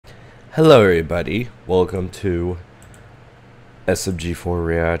Hello everybody, welcome to SMG4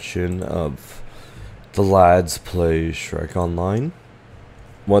 reaction of the lads play Shrek Online.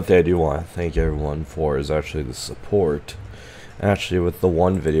 One thing I do want to thank everyone for is actually the support. Actually, with the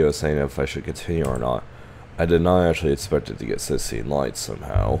one video saying if I should continue or not, I did not actually expect it to get 16 likes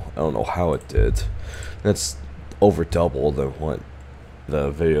somehow. I don't know how it did. That's over double than what the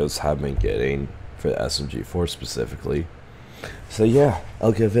videos have been getting for the SMG4 specifically. So yeah,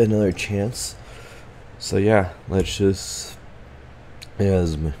 I'll give it another chance. So yeah, let's just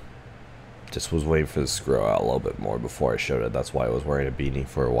was waiting for this to grow out a little bit more before I showed it. That's why I was wearing a beanie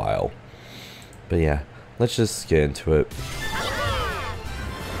for a while. But yeah, let's just get into it.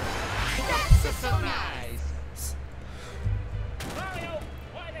 That's so nice. Mario,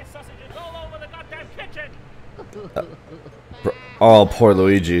 why are there sausages all over the goddamn kitchen? Oh, poor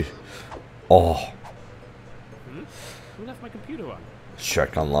Luigi. Oh. Who left my computer on?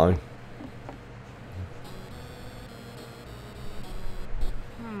 Shrek Online.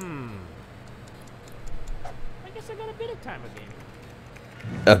 I guess I got a bit of time again.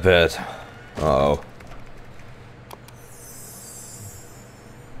 A bit. Uh-oh.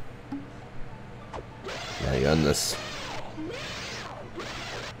 My goodness.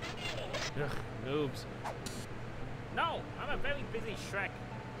 Ugh, noobs. No, I'm a very busy Shrek.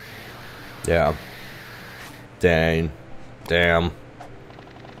 Yeah. Dang. Damn.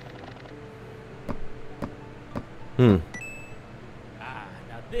 Ah,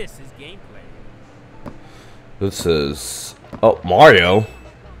 now this is gameplay. This is... Oh, Mario.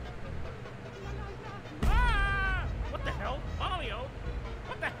 Ah! What the hell? Mario?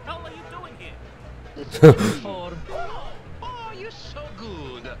 What the hell are you doing here? Oh, you're so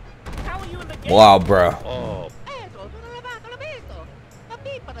good. How are you in the game? Wow, bruh. Oh,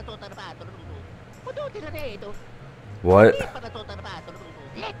 What?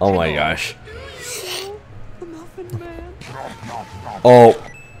 Oh my gosh. Oh.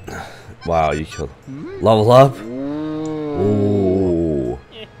 Wow, you killed. Level up? Ooh.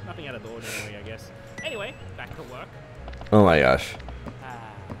 Nothing out of the ordinary, I guess. Anyway, back to work. Oh my gosh.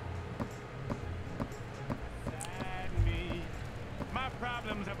 Ah. Sad me. My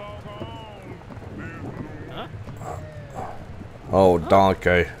problems have all gone. Huh? Oh,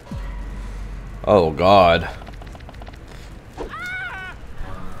 donkey. Oh, God.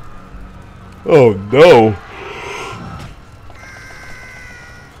 Oh, no.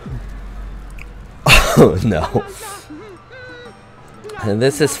 Oh, no. And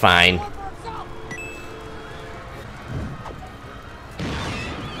this is fine.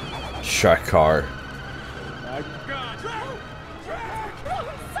 Shrek car.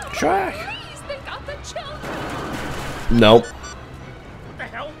 Shrek. Nope. What the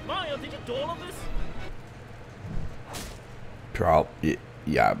hell? Mario, did you do all of this?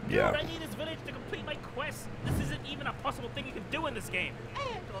 Yeah. Dude, I need this village to complete my quest. This isn't even a possible thing you can do in this game.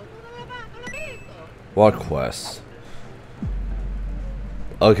 What quest?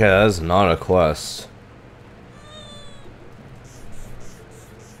 Okay, that is not a quest.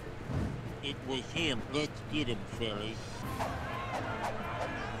 it was him. Let's get him, fellas.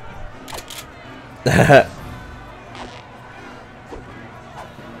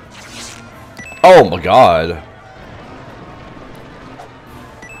 Oh my God.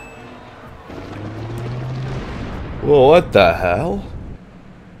 Whoa, what the hell?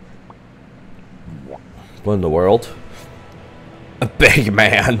 What in the world? A big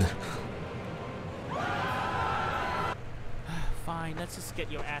man. Fine, let's just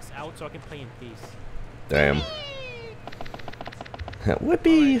get your ass out so I can play in peace. Damn.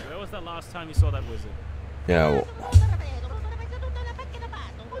 Whippy. Where was the last time you saw that wizard? Yeah. Well,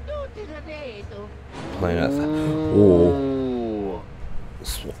 playing at ooh.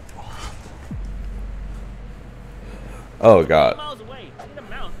 Oh God. Miles away. I need a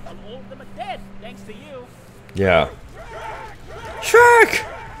mount. All of them are dead, thanks to you. Yeah. Shrek!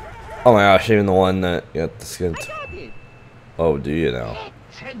 Oh my gosh, even the one that got the skin. Oh, do you now?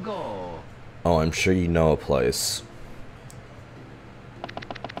 Oh, I'm sure you know a place.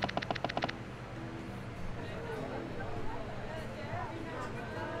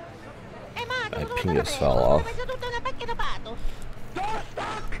 My ping just fell off.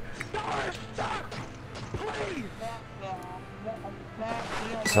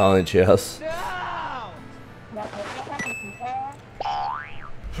 Silent yes.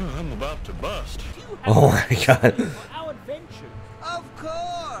 I'm about to bust. Oh my God. For our adventure. Of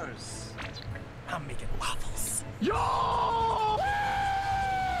course. I'm making waffles.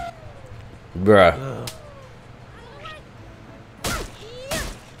 Bruh.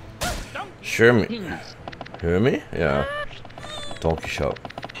 Sure me. Hear me? Yeah. Donkey Shop.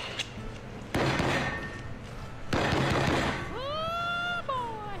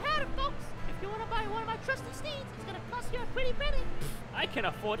 can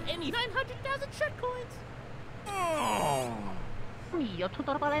afford any 900,000 Shrek coins.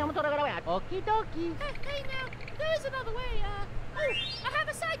 Okie dokie. Hey, now, there is another way. I have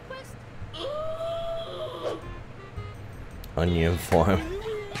a side quest. Onion farm.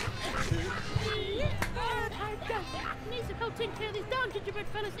 Need some help taking care of these down gingerbread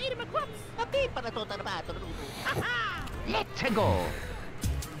fellas. Eat them a corpse. Let's go.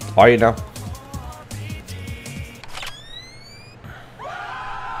 Are you now?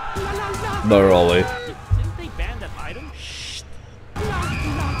 Literally. Didn't they ban that item?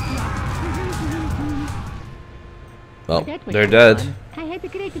 Well, That was they're so dead. fun. I had a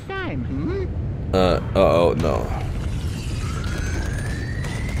great time. Hmm? Uh-oh, no.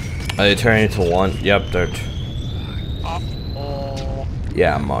 Are they turning into one? Yep, they're...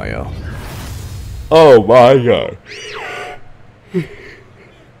 Yeah, Mario. Oh my god.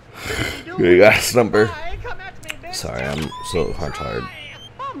 You got number. Sorry, I'm so tired.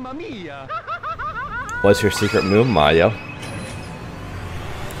 Mamma mia. What's your secret move, Mario?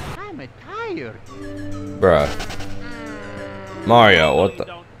 I'm tired. Bruh. Mario, what the...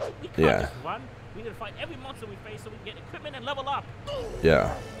 Don't. We can't Yeah. just run. We need to fight every monster we face so we can get equipment and level up.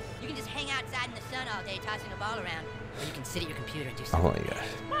 Yeah. You can just hang outside in the sun all day tossing a ball around. Or you can sit at your computer and do Oh something. my god.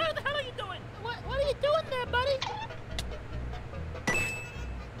 What the hell are you doing? What are you doing there, buddy?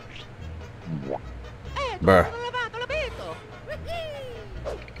 Bruh.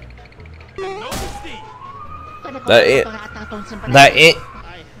 That it. That it. I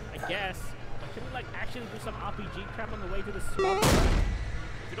guess. But can we like actually do some RPG crap on the way to the swamp?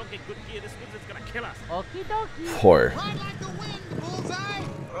 If we don't get good gear, this wizard's gonna kill us. Okie dokie. Poor. Ride like the wind, bullseye.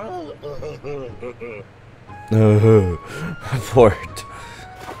 Port.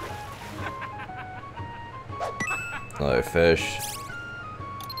 Another fish.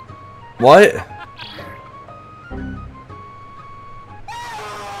 What?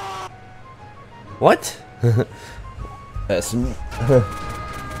 What? That's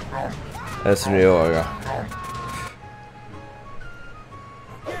that's new.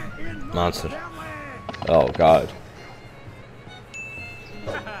 Monster. Oh god.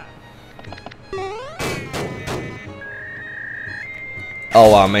 Oh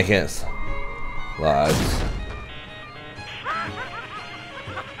wow, making it lads.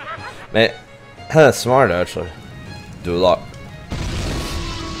 Man, kinda smart actually. Do a lot.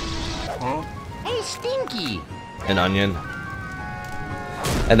 Hey, Stinky. An onion.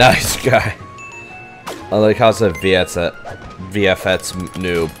 A nice guy. I like how it's a VFX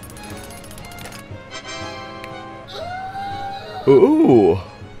noob. Ooh.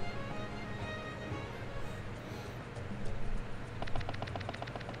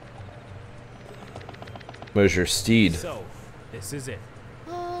 Where's your steed? So, this is it.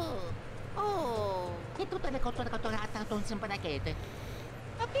 Oh.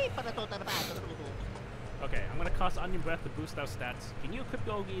 Okay, I'm gonna cast Onion Breath to boost our stats. Can you equip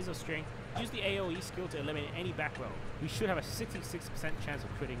your Gears of Strength? Use the AoE skill to eliminate any back row. We should have a 66% chance of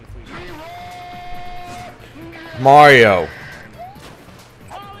critting if we... Mario.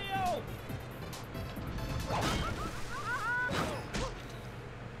 Mario!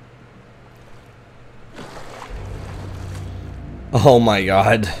 Oh my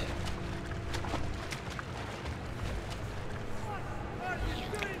god.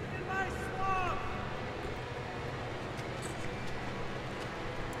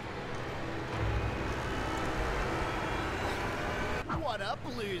 What up,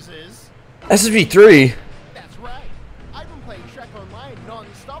 losers? SMG4. That's right. I've been playing Shrek Online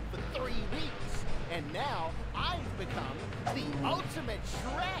non-stop for 3 weeks, and now I've become the ultimate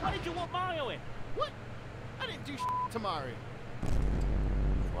Shrek. Why did you want Mario in? What? I didn't do to Mario.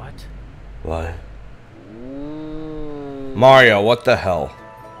 What? What? Mario, what the hell?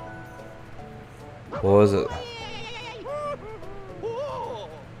 What was it? Whoa.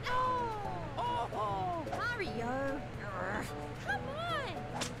 Mario. Come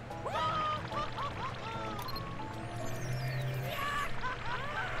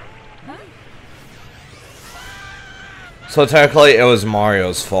on. So technically it was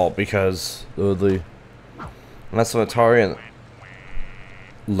Mario's fault because literally that's what Atari and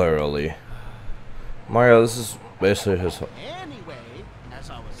literally Mario, this is basically his fault. Anyway, as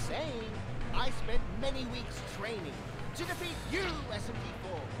I was saying, I spent many weeks training to defeat you,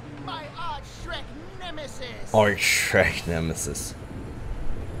 SMG4, my arch Shrek nemesis. Or Shrek nemesis.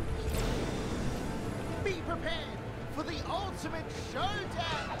 Be prepared for the ultimate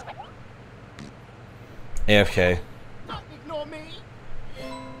showdown. AFK. Don't ignore me.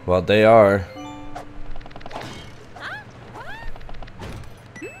 Well, they are.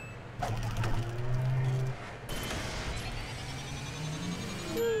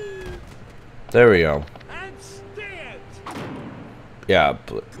 There we go. And stay it! Yeah,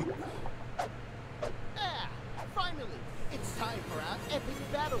 but Ah, finally, it's time for our epic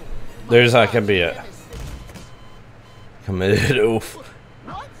battle. there's not My gonna be arch a nemesis. committed oof.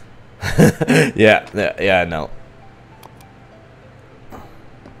 What? Yeah, no.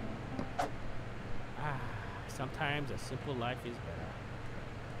 Sometimes a simple life is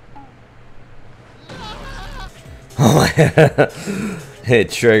better. Oh my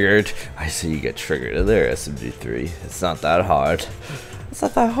It triggered. I see you get triggered there, SMG3. It's not that hard. It's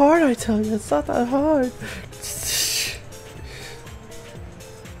not that hard, I tell you. It's not that hard.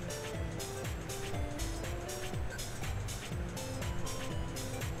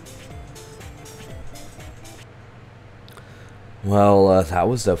 Well, that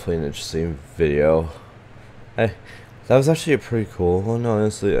was definitely an interesting video. That was actually a pretty cool one,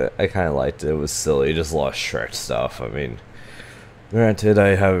 honestly. I kind of liked it. It was silly, just a lot of Shrek stuff. I mean, granted,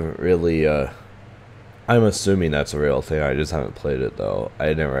 I haven't really, I'm assuming that's a real thing. I just haven't played it, though.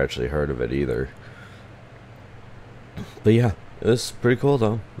 I never actually heard of it either. But yeah, it was pretty cool,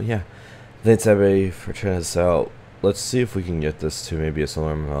 though. But yeah, thanks everybody for trying this out. Let's see if we can get this to maybe a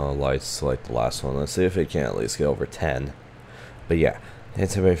similar amount of likes like the last one. Let's see if it can at least get over 10. But yeah,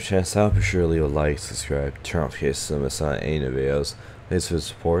 thanks everybody for checking us out. Be sure to leave a like, subscribe, turn on notifications so you miss out on any new videos. Thanks for the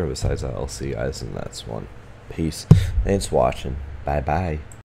support, and besides that, I'll see you guys in the next one. Peace. Thanks for watching. Bye bye.